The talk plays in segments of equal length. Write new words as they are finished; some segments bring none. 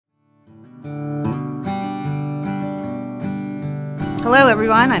Hello,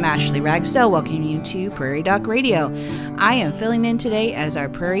 everyone. I'm Ashley Ragsdale, welcoming you to Prairie Doc Radio. I am filling in today as our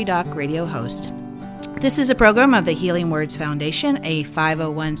Prairie Doc Radio host. This is a program of the Healing Words Foundation, a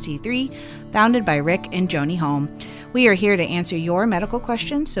 501c3 founded by Rick and Joni Holm. We are here to answer your medical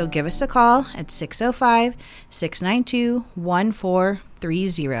questions, so give us a call at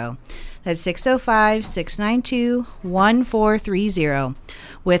 605-692-1430. That's 605-692-1430.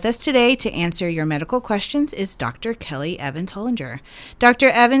 With us today to answer your medical questions is Dr. Kelly Evans-Hollinger. Dr.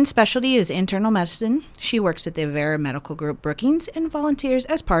 Evans' specialty is internal medicine. She works at the Avera Medical Group Brookings and volunteers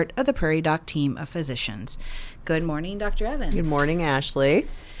as part of the Prairie Doc team of physicians. Good morning, Dr. Evans. Good morning, Ashley.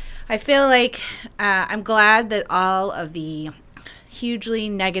 I feel like I'm glad that all of the hugely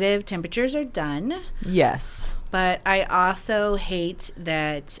negative temperatures are done. Yes. But I also hate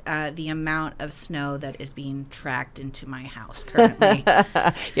that the amount of snow that is being tracked into my house currently.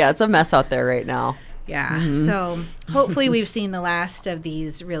 Yeah, it's a mess out there right now. Yeah. Mm-hmm. So hopefully we've seen the last of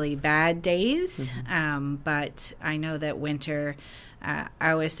these really bad days. Mm-hmm. But I know that winter, I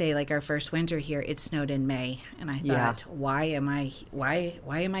always say, like, our first winter here, it snowed in May. And I thought, why am I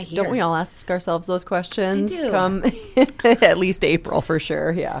here? Don't we all ask ourselves those questions? I do. Come at least April for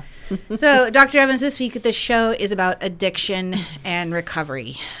sure. Yeah. So, Dr. Evans, this week the show is about addiction and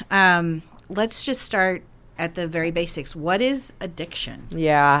recovery. Let's just start at the very basics. What is addiction?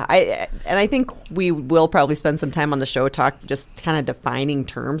 Yeah, I think we will probably spend some time on the show just kind of defining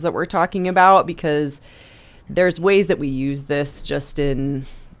terms that we're talking about, because there's ways that we use this just in,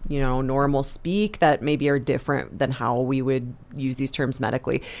 normal speak that maybe are different than how we would use these terms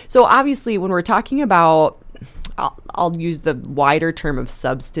medically. So obviously when we're talking about, I'll use the wider term of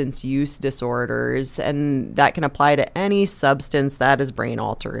substance use disorders, and that can apply to any substance that is brain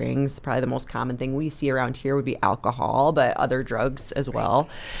altering. It's probably the most common thing we see around here would be alcohol, but other drugs as well.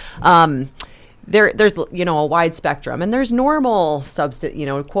 There's a wide spectrum, and there's normal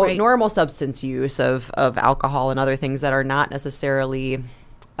substance, quote, normal substance use of alcohol and other things that are not necessarily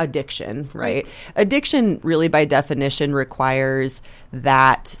addiction, right? Addiction really by definition requires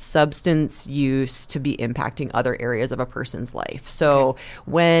that substance use to be impacting other areas of a person's life. So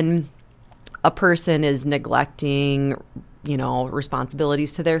when a person is neglecting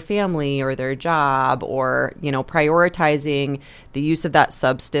responsibilities to their family or their job, or, prioritizing the use of that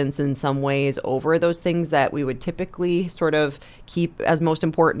substance in some ways over those things that we would typically sort of keep as most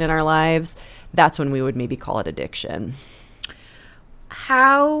important in our lives, that's when we would maybe call it addiction.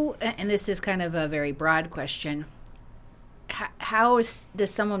 How, and this is kind of a very broad question, how does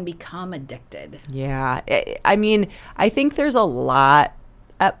someone become addicted? Yeah, I mean, I think there's a lot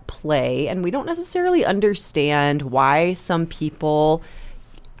at play, and we don't necessarily understand why some people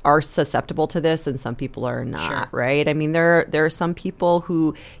are susceptible to this and some people are not, right? I mean, there are some people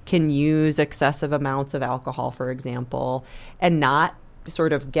who can use excessive amounts of alcohol, for example, and not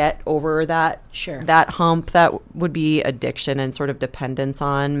sort of get over that that hump that would be addiction and sort of dependence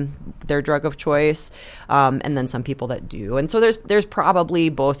on their drug of choice, and then some people that do. And so there's probably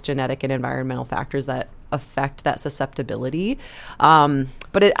both genetic and environmental factors that affect that susceptibility.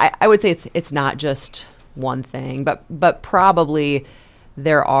 But I would say it's not just one thing, but probably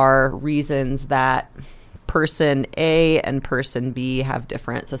there are reasons that person A and person B have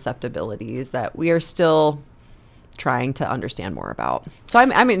different susceptibilities that we are still trying to understand more about. So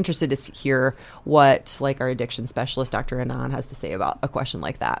I'm interested to hear what our addiction specialist, Dr. Anand, has to say about a question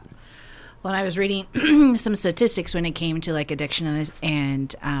like that. Well, I was reading some statistics when it came to addiction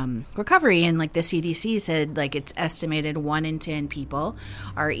and recovery, and the CDC said it's estimated 1 in 10 people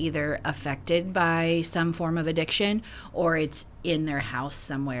are either affected by some form of addiction or it's in their house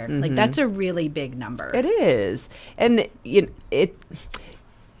somewhere. Mm-hmm. That's a really big number. It is, and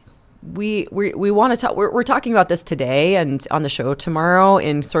we want to talk. We're talking about this today and on the show tomorrow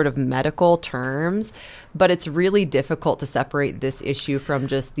in sort of medical terms, but it's really difficult to separate this issue from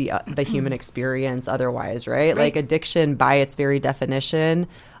just the human experience otherwise, right? Like addiction, by its very definition,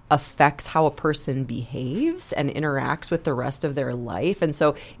 affects how a person behaves and interacts with the rest of their life, and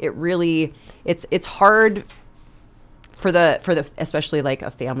so it really it's hard for the especially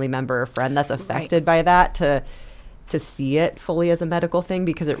a family member or friend that's affected by that to see it fully as a medical thing,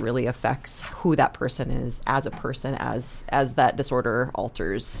 because it really affects who that person is as a person as that disorder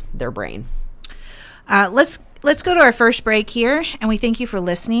alters their brain. Let's go to our first break here, and we thank you for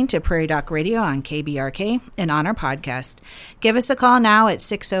listening to Prairie Doc Radio on KBRK and on our podcast. Give us a call now at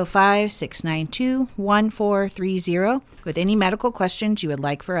 605-692-1430 with any medical questions you would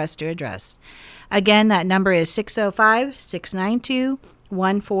like for us to address. Again, that number is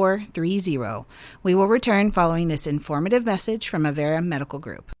 605-692-1430. We will return following this informative message from Avera Medical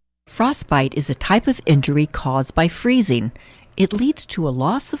Group. Frostbite is a type of injury caused by freezing. It leads to a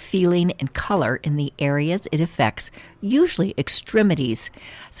loss of feeling and color in the areas it affects, usually extremities,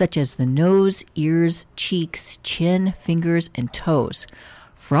 such as the nose, ears, cheeks, chin, fingers, and toes.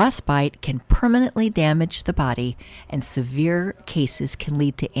 Frostbite can permanently damage the body, and severe cases can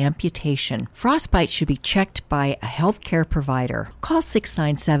lead to amputation. Frostbite should be checked by a healthcare provider. Call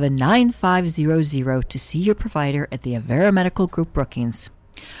 697-9500 to see your provider at the Avera Medical Group Brookings.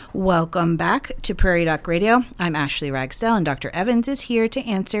 Welcome back to Prairie Doc Radio. I'm Ashley Ragsdale, and Dr. Evans is here to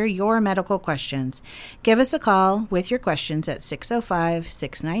answer your medical questions. Give us a call with your questions at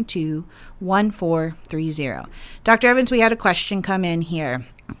 605-692-1430. Dr. Evans, we had a question come in here.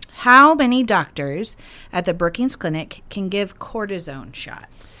 How many doctors at the Brookings Clinic can give cortisone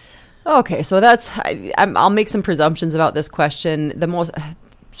shots? Okay, so I'll make some presumptions about this question.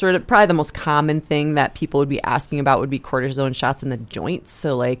 Probably the most common thing that people would be asking about would be cortisone shots in the joints,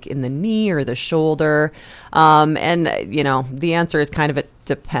 so like in the knee or the shoulder. And, the answer is kind of it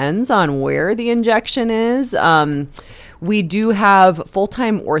depends on where the injection is. We do have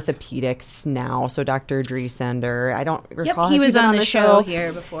full-time orthopedics now. So Dr. Dreesender, I don't recall. Yep, he was on the show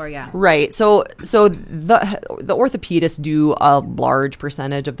here before, yeah. Right. So the orthopedists do a large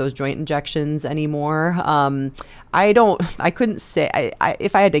percentage of those joint injections anymore. I couldn't say.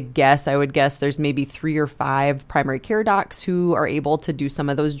 If I had to guess, I would guess there's maybe 3 or 5 primary care docs who are able to do some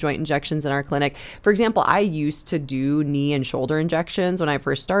of those joint injections in our clinic. For example, I used to do knee and shoulder injections when I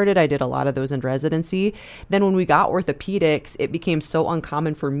first started. I did a lot of those in residency. Then when we got orthopedics, it became so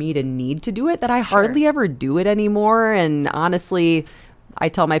uncommon for me to need to do it that I hardly ever do it anymore. And honestly, I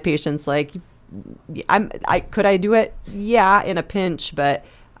tell my patients, like, could I do it? Yeah, in a pinch, but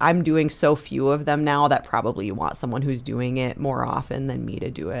I'm doing so few of them now that probably you want someone who's doing it more often than me to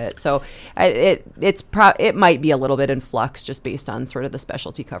do it. So it might be a little bit in flux just based on sort of the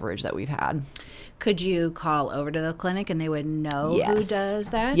specialty coverage that we've had. Could you call over to the clinic and they would know who does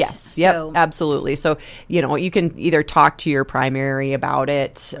that? Yes. Yep. Absolutely. So, you can either talk to your primary about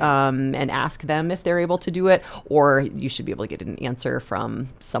it and ask them if they're able to do it, or you should be able to get an answer from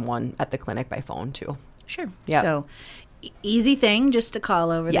someone at the clinic by phone too. Sure. Yeah. So easy thing just to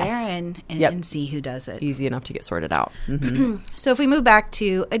call over there and see who does it. Easy enough to get sorted out. Mm-hmm. So if we move back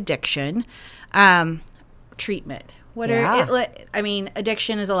to addiction, treatment.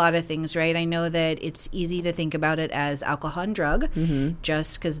 Addiction is a lot of things, right? I know that it's easy to think about it as alcohol and drug,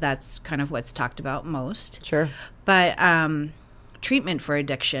 just because that's kind of what's talked about most. Sure. But treatment for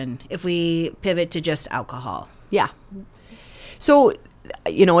addiction, if we pivot to just alcohol. Yeah. So,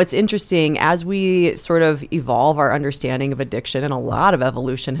 it's interesting as we sort of evolve our understanding of addiction, and a lot of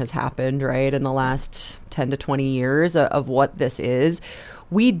evolution has happened, right, in the last 10 to 20 years of what this is.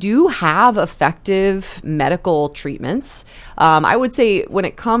 We do have effective medical treatments. I would say when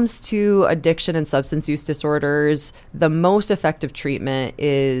it comes to addiction and substance use disorders, the most effective treatment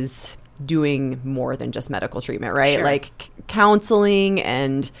is doing more than just medical treatment, right? Sure. Like counseling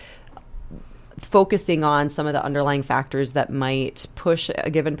and focusing on some of the underlying factors that might push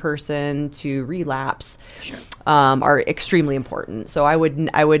a given person to relapse are extremely important. So I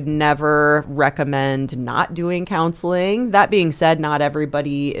would never recommend not doing counseling. That being said, not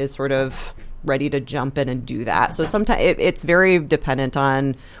everybody is sort of ready to jump in and do that. So sometimes it's very dependent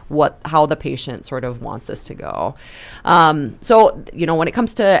on how the patient sort of wants this to go. So when it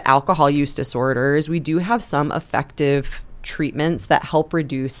comes to alcohol use disorders, we do have some effective treatments that help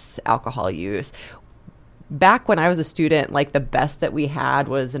reduce alcohol use. Back when I was a student, like the best that we had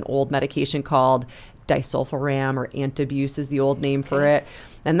was an old medication called disulfiram, or Antabuse is the old name for it.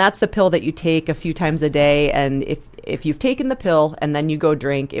 And that's the pill that you take a few times a day. And if you've taken the pill and then you go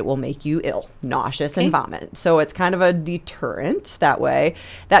drink, it will make you ill, nauseous, and vomit. So it's kind of a deterrent that way.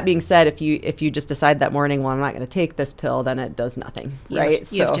 That being said, if you just decide that morning, well, I'm not going to take this pill, then it does nothing,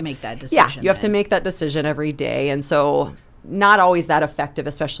 right? You have to make that decision. Yeah, you have to make that decision every day. And so not always that effective,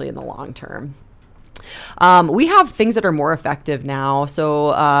 especially in the long term. We have things that are more effective now. So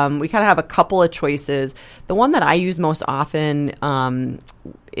we kind of have a couple of choices. The one that I use most often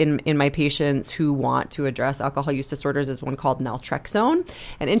in my patients who want to address alcohol use disorders is one called naltrexone.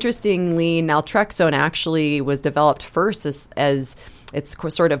 And interestingly, naltrexone actually was developed first as it's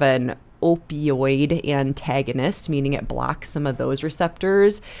sort of an opioid antagonist, meaning it blocks some of those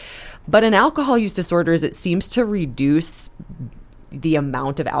receptors. But in alcohol use disorders, it seems to reduce the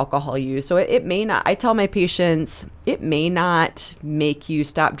amount of alcohol use. So it may not, I tell my patients, it may not make you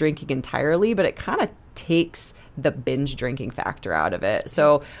stop drinking entirely, but it kind of takes the binge drinking factor out of it.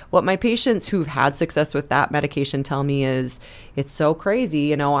 So what my patients who've had success with that medication tell me is, it's so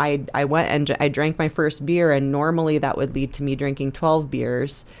crazy. I went and I drank my first beer, and normally that would lead to me drinking 12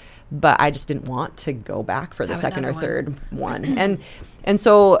 beers. but I just didn't want to go back for the Have second or another third one. And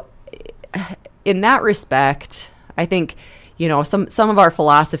so in that respect, I think, some of our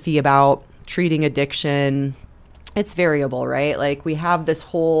philosophy about treating addiction, it's variable, right? Like we have this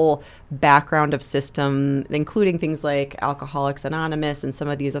whole background of system, including things like Alcoholics Anonymous and some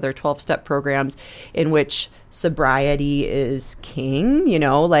of these other 12-step programs in which sobriety is king,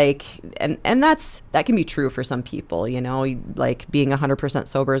 and that can be true for some people, like being 100%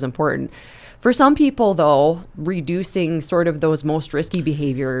 sober is important. For some people, though, reducing sort of those most risky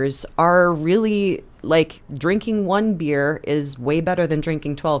behaviors are really like drinking one beer is way better than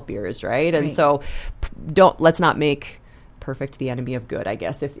drinking 12 beers, right? And so let's not make perfect the enemy of good, I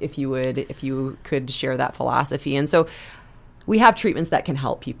guess, if you could share that philosophy. And so we have treatments that can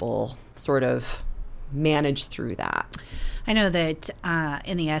help people sort of manage through that. I know that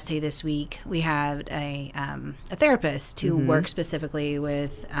in the essay this week, we had a therapist who works specifically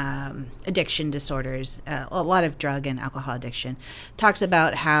with addiction disorders, a lot of drug and alcohol addiction, talks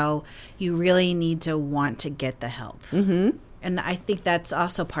about how you really need to want to get the help. Mm-hmm. And I think that's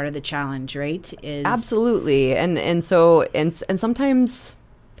also part of the challenge, right? Absolutely. And so sometimes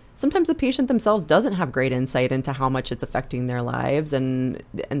the patient themselves doesn't have great insight into how much it's affecting their lives, and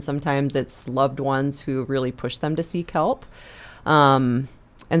sometimes it's loved ones who really push them to seek help. And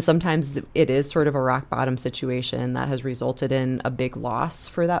sometimes it is sort of a rock bottom situation that has resulted in a big loss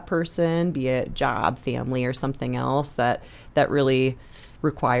for that person, be it job, family, or something else that really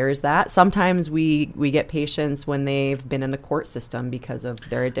requires that. Sometimes we get patients when they've been in the court system because of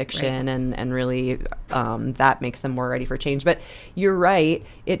their addiction, and really that makes them more ready for change. But you're right,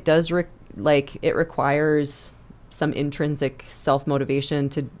 it does it requires some intrinsic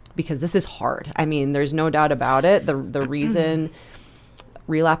self-motivation because this is hard. I mean, there's no doubt about it. The reason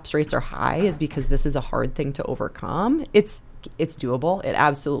relapse rates are high is because this is a hard thing to overcome. It's doable. It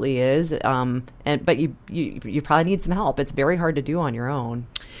absolutely is. But you probably need some help. It's very hard to do on your own.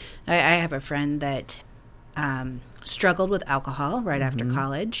 I have a friend that struggled with alcohol right after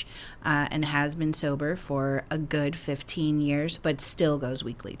college and has been sober for a good 15 years, but still goes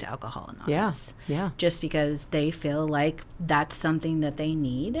weekly to Alcohol Anonymous. Yeah. Just because they feel like that's something that they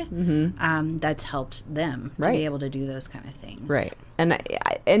need, that's helped them to be able to do those kind of things. Right.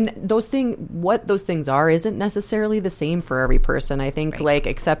 And what those things are isn't necessarily the same for every person. I think like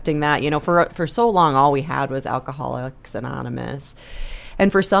accepting that, for so long, all we had was Alcoholics Anonymous.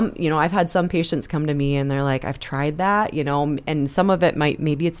 And for some, I've had some patients come to me and they're like, I've tried that, and some of it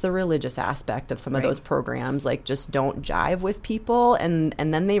maybe it's the religious aspect of some of those programs, like just don't jive with people. And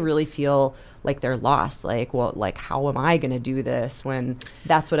then they really feel like they're lost. Like, well, like, how am I going to do this when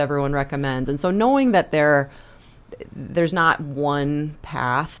that's what everyone recommends? And so knowing that there's not one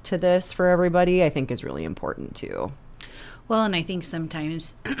path to this for everybody, I think is really important too. Well, and I think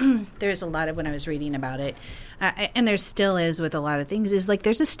sometimes there's a lot of, when I was reading about it, and there still is with a lot of things, is like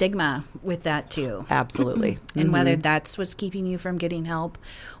there's a stigma with that too. Absolutely. And whether that's what's keeping you from getting help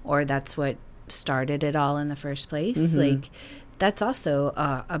or that's what started it all in the first place, like that's also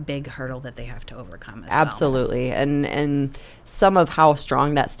a big hurdle that they have to overcome as Absolutely. well. And some of how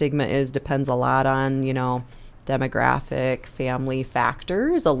strong that stigma is depends a lot on, demographic, family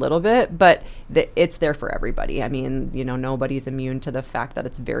factors a little bit, but it's there for everybody. I mean, nobody's immune to the fact that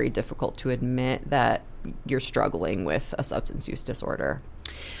it's very difficult to admit that you're struggling with a substance use disorder.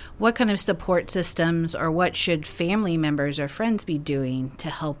 What kind of support systems or what should family members or friends be doing to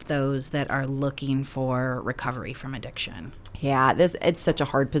help those that are looking for recovery from addiction? Yeah, it's such a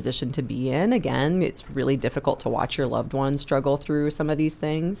hard position to be in. Again, it's really difficult to watch your loved ones struggle through some of these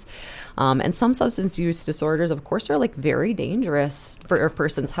things. And some substance use disorders, of course, are like very dangerous for a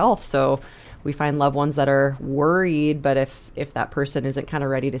person's health. So we find loved ones that are worried, but if that person isn't kind of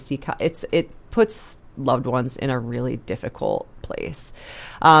ready to seek help, it puts loved ones in a really difficult place.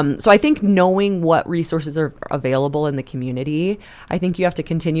 So I think knowing what resources are available in the community, I think you have to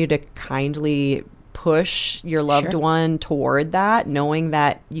continue to kindly push your loved one toward that, knowing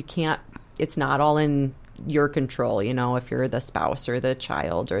that it's not all in your control. If you're the spouse or the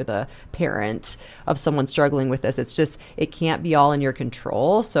child or the parent of someone struggling with this, it can't be all in your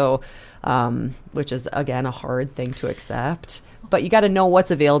control. So, which is again, a hard thing to accept, but you got to know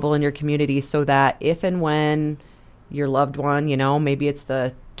what's available in your community so that if and when your loved one, maybe it's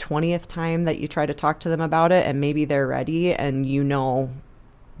the 20th time that you try to talk to them about it and maybe they're ready and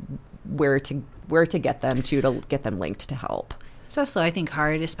where to get them to get them linked to help. It's also, I think,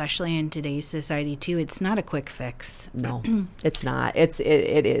 hard, especially in today's society too. It's not a quick fix. No, it's not.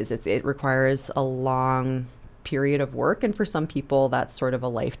 It requires a long period of work, and for some people, that's sort of a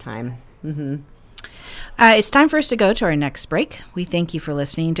lifetime. Mm-hmm. It's time for us to go to our next break. We thank you for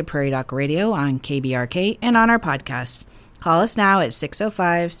listening to Prairie Doc Radio on KBRK and on our podcast. Call us now at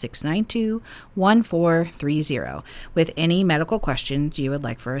 605-692-1430 with any medical questions you would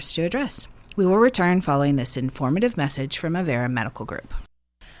like for us to address. We will return following this informative message from Avera Medical Group.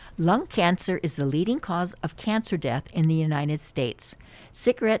 Lung cancer is the leading cause of cancer death in the United States.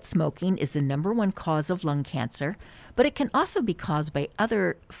 Cigarette smoking is the #1 cause of lung cancer, but it can also be caused by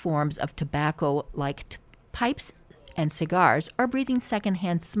other forms of tobacco like pipes and cigars, or breathing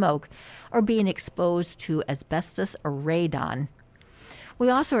secondhand smoke, or being exposed to asbestos or radon. We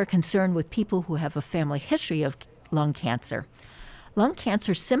also are concerned with people who have a family history of lung cancer. Lung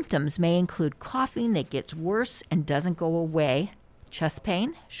cancer symptoms may include coughing that gets worse and doesn't go away, chest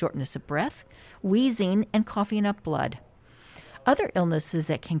pain, shortness of breath, wheezing, and coughing up blood. Other illnesses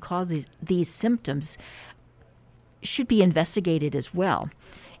that can cause these symptoms should be investigated as well.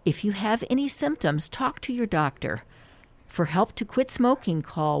 If you have any symptoms, talk to your doctor. For help to quit smoking,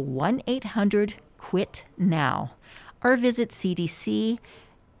 call 1-800-QUIT-NOW or visit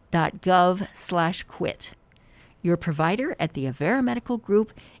cdc.gov/quit. Your provider at the Avera Medical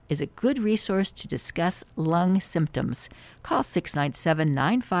Group is a good resource to discuss lung symptoms. Call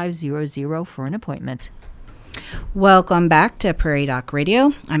 697-9500 for an appointment. Welcome back to Prairie Doc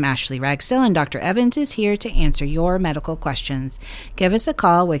Radio. I'm Ashley Ragsdale, and Dr. Evans is here to answer your medical questions. Give us a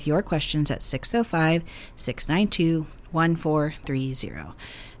call with your questions at 605-692-1430.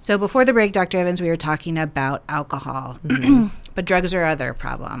 So before the break, Dr. Evans, we were talking about alcohol, but drugs are other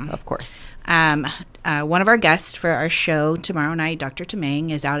problem. Of course. One of our guests for our show tomorrow night, Dr.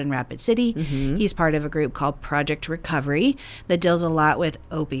 Tamang, is out in Rapid City. He's part of a group called Project Recovery that deals a lot with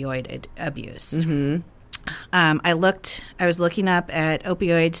opioid abuse. I was looking up at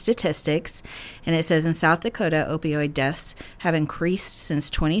opioid statistics, and it says in South Dakota, opioid deaths have increased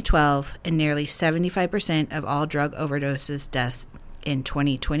since 2012, and nearly 75% of all drug overdoses deaths in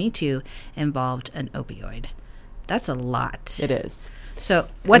 2022 involved an opioid. That's a lot. It is. So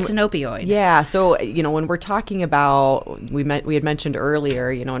what's an opioid? Yeah. So, when we're talking about, we had mentioned earlier,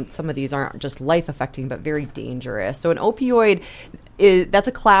 and some of these aren't just life-affecting, but very dangerous. So an opioid that's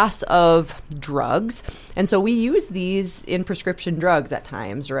a class of drugs. And so we use these in prescription drugs at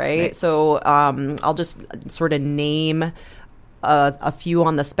times, right? So I'll just sort of name a few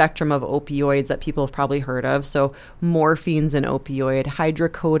on the spectrum of opioids that people have probably heard of. So morphine's an opioid.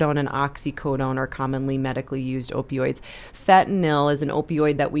 Hydrocodone and oxycodone are commonly medically used opioids. Fentanyl is an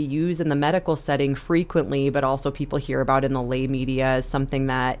opioid that we use in the medical setting frequently, but also people hear about in the lay media as something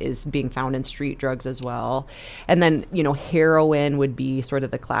that is being found in street drugs as well. And then, heroin would be sort of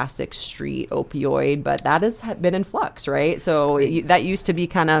the classic street opioid, but that has been in flux, right? So that used to be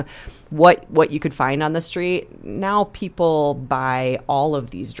kind of what you could find on the street. Now people buy all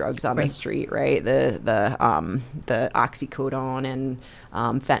of these drugs on the street, right? The oxycodone and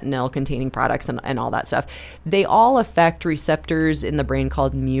fentanyl containing products and all that stuff. They all affect receptors in the brain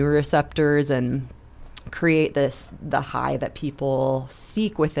called mu receptors and create the high that people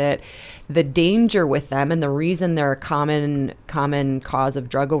seek with it. The danger with them, and the reason they're a common cause of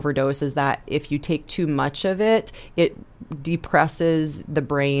drug overdose, is that if you take too much of it, it depresses the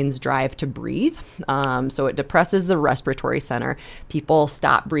brain's drive to breathe. So it depresses the respiratory center. People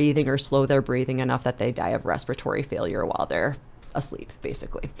stop breathing or slow their breathing enough that they die of respiratory failure while they're asleep,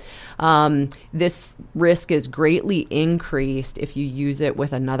 basically. This risk is greatly increased if you use it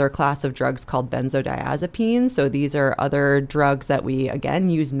with another class of drugs called benzodiazepines. So these are other drugs that we, again,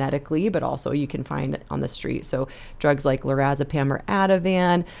 use medically, but also you can find on the street. So drugs like lorazepam or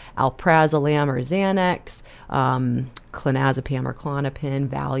Ativan, alprazolam or Xanax, clonazepam or Klonopin,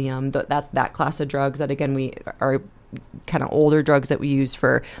 Valium. That's that class of drugs that, again, we are kind of older drugs that we use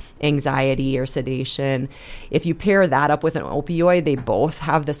for anxiety or sedation. If you pair that up with an opioid, they both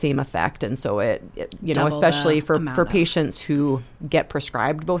have the same effect. And so it especially for patients who get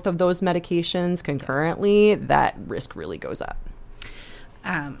prescribed both of those medications concurrently, that risk really goes up.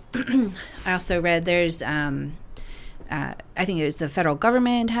 I also read there's I think it was the federal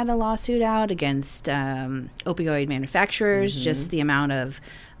government had a lawsuit out against opioid manufacturers, just the amount of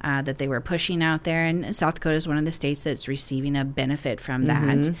that they were pushing out there. And South Dakota is one of the states that's receiving a benefit from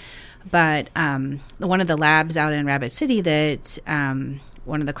that. But one of the labs out in Rapid City that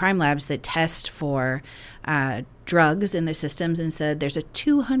one of the crime labs that test for drugs in their systems, and said there's a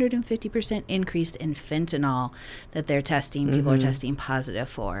 250% increase in fentanyl that they're testing. People are testing positive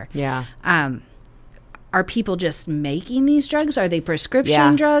for. Yeah. Are people just making these drugs? Are they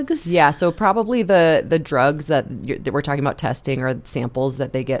prescription drugs? Yeah, so probably the drugs that we're talking about testing are samples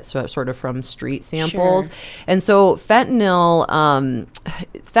that they get sort of from street samples. Sure. And so fentanyl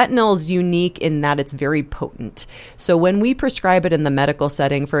fentanyl is unique in that it's very potent. So when we prescribe it in the medical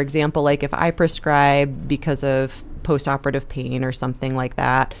setting, for example, like if I prescribe because of post-operative pain or something like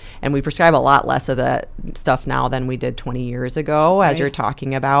that, and we prescribe a lot less of that stuff now than we did 20 years ago, as you're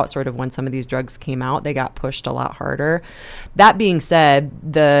talking about, sort of when some of these drugs came out, they got pushed a lot harder. That being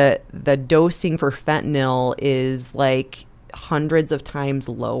said, the dosing for fentanyl is like hundreds of times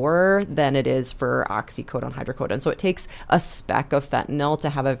lower than it is for oxycodone, hydrocodone. So it takes a speck of fentanyl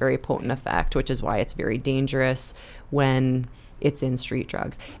to have a very potent effect, which is why it's very dangerous when it's in street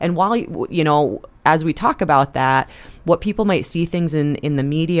drugs. And while, you know, as we talk about that, what people might see things in the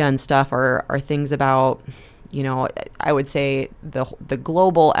media and stuff are things about, you know, I would say the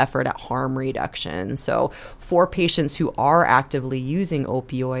global effort at harm reduction. So for patients who are actively using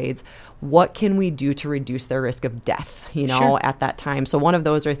opioids, what can we do to reduce their risk of death, you know, at that time? So one of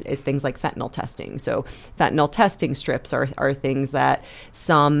those is things like fentanyl testing. So fentanyl testing strips are things that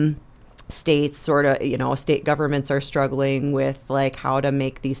some states sort of, you know, state governments are struggling with, like how to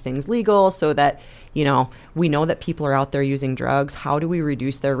make these things legal so that, you know, we know that people are out there using drugs. How do we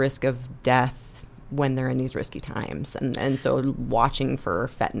reduce their risk of death when they're in these risky times? And so watching for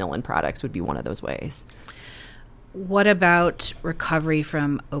fentanyl in products would be one of those ways. What about recovery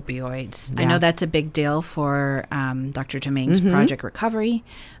from opioids? I know that's a big deal for Dr. Tamang's Project Recovery.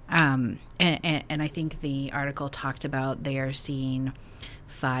 And I think the article talked about they are seeing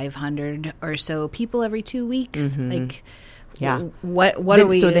 500 or so people every 2 weeks. Like, what are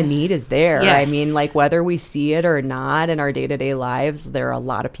we? So the need is there. Yes. I mean, like whether we see it or not in our day-to-day lives, there are a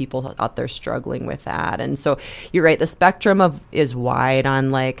lot of people out there struggling with that. And so you're right. The spectrum is wide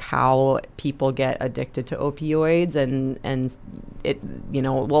on like how people get addicted to opioids, and it, you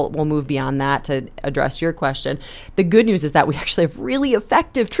know, we'll move beyond that to address your question. The good news is that we actually have really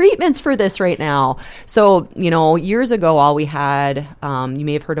effective treatments for this right now. So, you know, years ago, all we had, you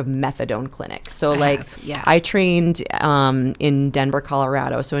may have heard of methadone clinics. So I trained in Denver,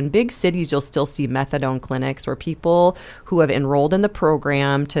 Colorado. So in big cities, you'll still see methadone clinics where people who have enrolled in the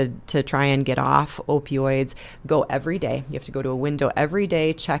program to try and get off opioids go every day. You have to go to a window every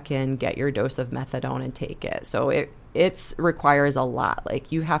day, check in, get your dose of methadone and take it. So it requires a lot. Like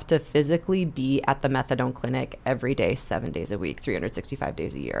you have to physically be at the methadone clinic every day, 7 days a week, 365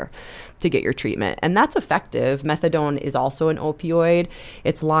 days a year to get your treatment. And that's effective. Methadone is also an opioid.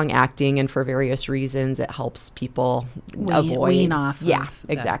 It's long acting, and for various reasons, it helps people wean off.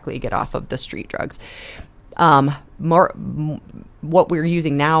 Exactly. Get off of the street drugs. What we're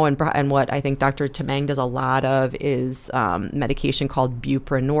using now and what I think Dr. Tamang does a lot of is medication called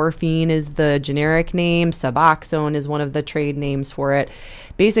buprenorphine is the generic name. Suboxone is one of the trade names for it.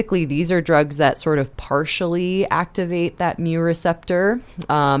 Basically, these are drugs that sort of partially activate that mu receptor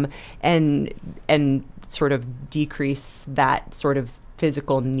and sort of decrease that sort of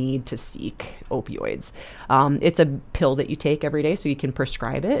physical need to seek opioids. It's a pill that you take every day, so you can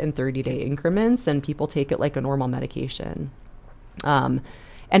prescribe it in 30-day increments, and people take it like a normal medication. And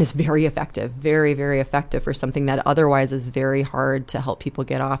it's very effective, very, very effective for something that otherwise is very hard to help people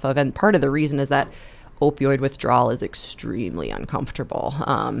get off of. And part of the reason is that opioid withdrawal is extremely uncomfortable.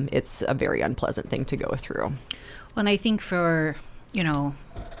 It's a very unpleasant thing to go through. Well, and I think for, you know,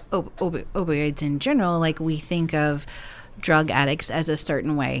 opioids in general, like we think of drug addicts as a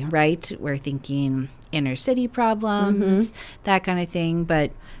certain way, right? We're thinking inner city problems, that kind of thing.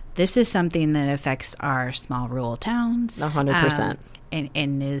 But this is something that affects our small rural towns. 100%.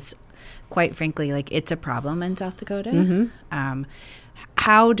 And is, quite frankly, like it's a problem in South Dakota.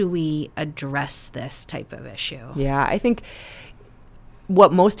 How do we address this type of issue? Yeah, I think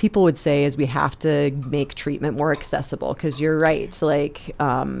what most people would say is we have to make treatment more accessible, because you're right. Like,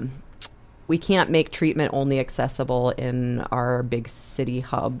 we can't make treatment only accessible in our big city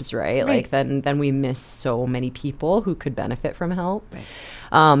hubs, right? Like then we miss so many people who could benefit from help.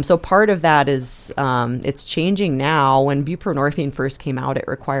 So part of that is it's changing now. When buprenorphine first came out, it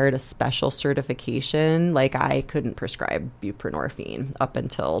required a special certification. Like I couldn't prescribe buprenorphine up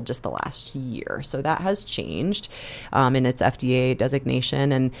until just the last year. So that has changed in its FDA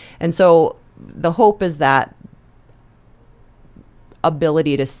designation. And so the hope is that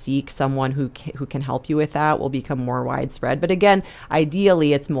ability to seek someone who can help you with that will become more widespread. But again,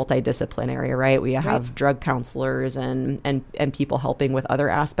 ideally it's multidisciplinary, right? We have drug counselors and people helping with other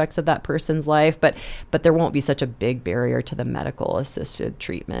aspects of that person's life, but there won't be such a big barrier to the medical assisted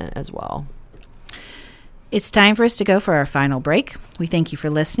treatment as well. It's time for us to go for our final break. We thank you for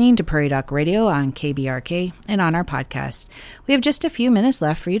listening to Prairie Doc Radio on KBRK and on our podcast. We have just a few minutes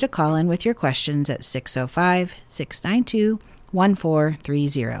left for you to call in with your questions at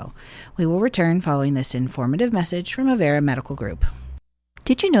 605-692-1430. We will return following this informative message from Avera Medical Group.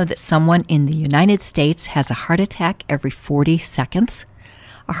 Did you know that someone in the United States has a heart attack every 40 seconds?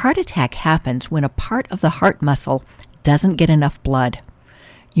 A heart attack happens when a part of the heart muscle doesn't get enough blood.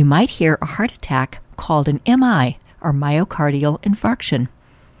 You might hear a heart attack called an MI, or myocardial infarction.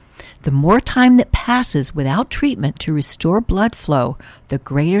 The more time that passes without treatment to restore blood flow, the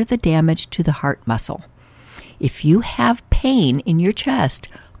greater the damage to the heart muscle. If you have pain in your chest,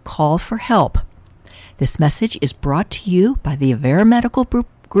 call for help. This message is brought to you by the Avera Medical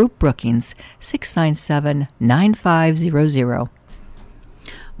Group Brookings, 697-9500.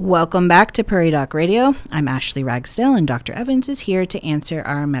 Welcome back to Prairie Doc Radio. I'm Ashley Ragsdale, and Dr. Evans is here to answer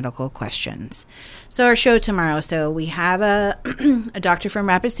our medical questions. So our show tomorrow, we have a doctor from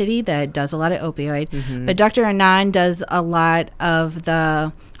Rapid City that does a lot of opioid, but Dr. Anand does a lot of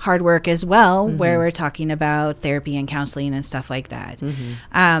the hard work as well, where we're talking about therapy and counseling and stuff like that.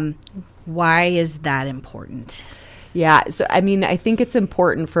 Why is that important? Yeah, so I mean, I think it's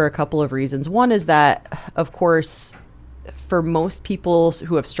important for a couple of reasons. One is that, of course, for most people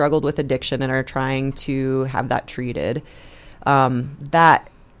who have struggled with addiction and are trying to have that treated, that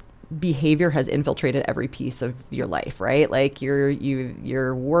behavior has infiltrated every piece of your life, right? Like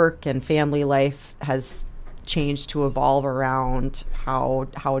your work and family life has changed to evolve around how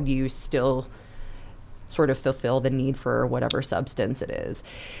do you still sort of fulfill the need for whatever substance it is.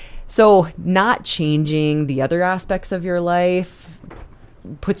 So not changing the other aspects of your life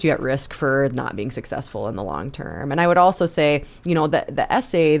puts you at risk for not being successful in the long term. And I would also say, you know, the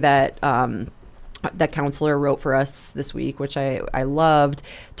essay that that counselor wrote for us this week, which I loved,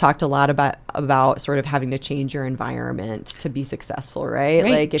 talked a lot about sort of having to change your environment to be successful, right?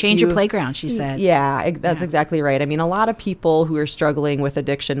 Like change your playground, she said. Yeah, that's exactly right. I mean, a lot of people who are struggling with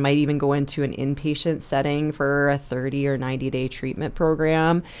addiction might even go into an inpatient setting for a 30 or 90-day treatment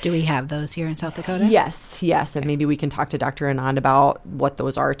program. Do we have those here in South Dakota? Yes. And maybe we can talk to Dr. Anand about what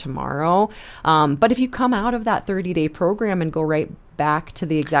those are tomorrow. But if you come out of that 30-day program and go right back to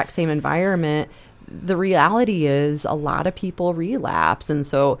the exact same environment, the reality is a lot of people relapse. And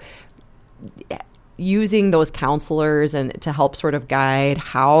so using those counselors and to help sort of guide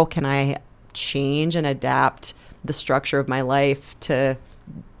how can I change and adapt the structure of my life to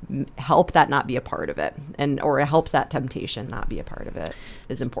help that not be a part of it, or help that temptation not be a part of it,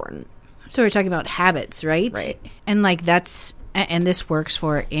 is important. So we're talking about habits, right? Right. And like and this works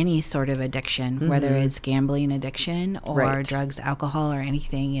for any sort of addiction, whether it's gambling addiction or drugs, alcohol, or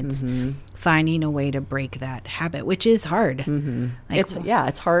anything. It's finding a way to break that habit, which is hard.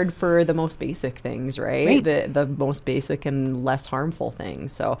 It's hard for the most basic things, right? The most basic and less harmful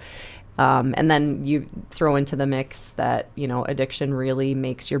things. So, and then you throw into the mix that, you know, addiction really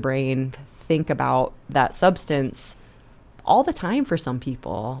makes your brain think about that substance all the time for some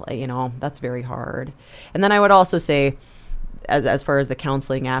people. You know, that's very hard. And then I would also say, as far as the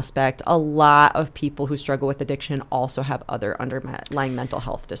counseling aspect, a lot of people who struggle with addiction also have other underlying mental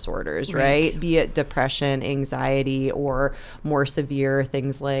health disorders, right? Be it depression, anxiety, or more severe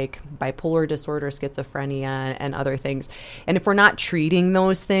things like bipolar disorder, schizophrenia, and other things. And if we're not treating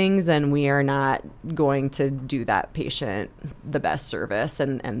those things, then we are not going to do that patient the best service,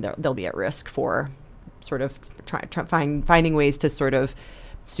 and they'll be at risk for sort of finding ways to sort of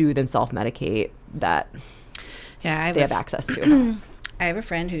soothe and self-medicate that they have access to. I have a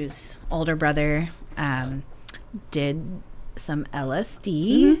friend whose older brother did some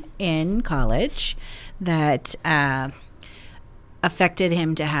LSD in college that affected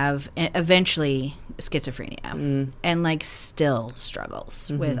him to have eventually schizophrenia, and like still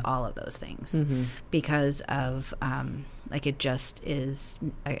struggles with all of those things because of like it just is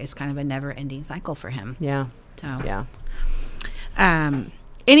kind of a never-ending cycle for him. Yeah. So yeah.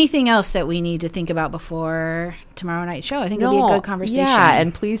 Anything else that we need to think about before tomorrow night's show? I think it'll be a good conversation. Yeah,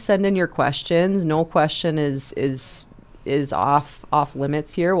 and please send in your questions. No question is off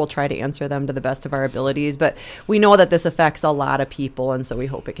limits here. We'll try to answer them to the best of our abilities, but we know that this affects a lot of people, and so we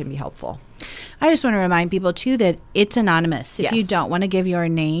hope it can be helpful. I just want to remind people, too, that it's anonymous. If you don't want to give your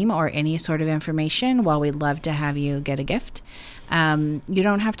name or any sort of information, while we'd love to have you get a gift, you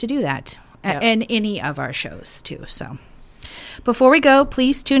don't have to do that. And any of our shows, too, so... Before we go,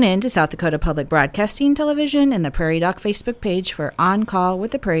 please tune in to South Dakota Public Broadcasting Television and the Prairie Doc Facebook page for On Call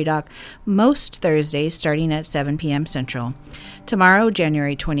with the Prairie Doc most Thursdays starting at 7 p.m. Central. Tomorrow,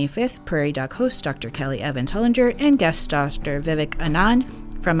 January 25th, Prairie Doc host Dr. Kelly Evans-Hullinger and guest Dr. Vivek Anand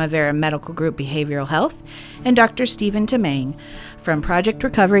from Avera Medical Group Behavioral Health and Dr. Stephen Tamang from Project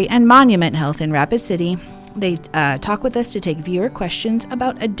Recovery and Monument Health in Rapid City. They talk with us to take viewer questions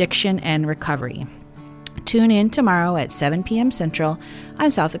about addiction and recovery. Tune in tomorrow at 7 p.m. Central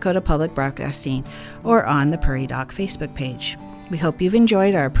on South Dakota Public Broadcasting or on the Prairie Doc Facebook page. We hope you've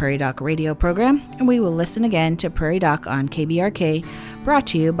enjoyed our Prairie Doc radio program, and we will listen again to Prairie Doc on KBRK, brought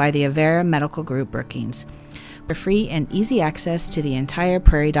to you by the Avera Medical Group Brookings. For free and easy access to the entire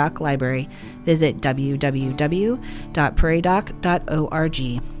Prairie Doc library, visit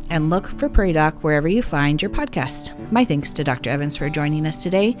www.prairiedoc.org and look for Prairie Doc wherever you find your podcast. My thanks to Dr. Evans for joining us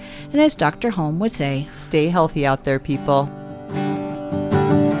today, and as Dr. Holm would say, stay healthy out there, people.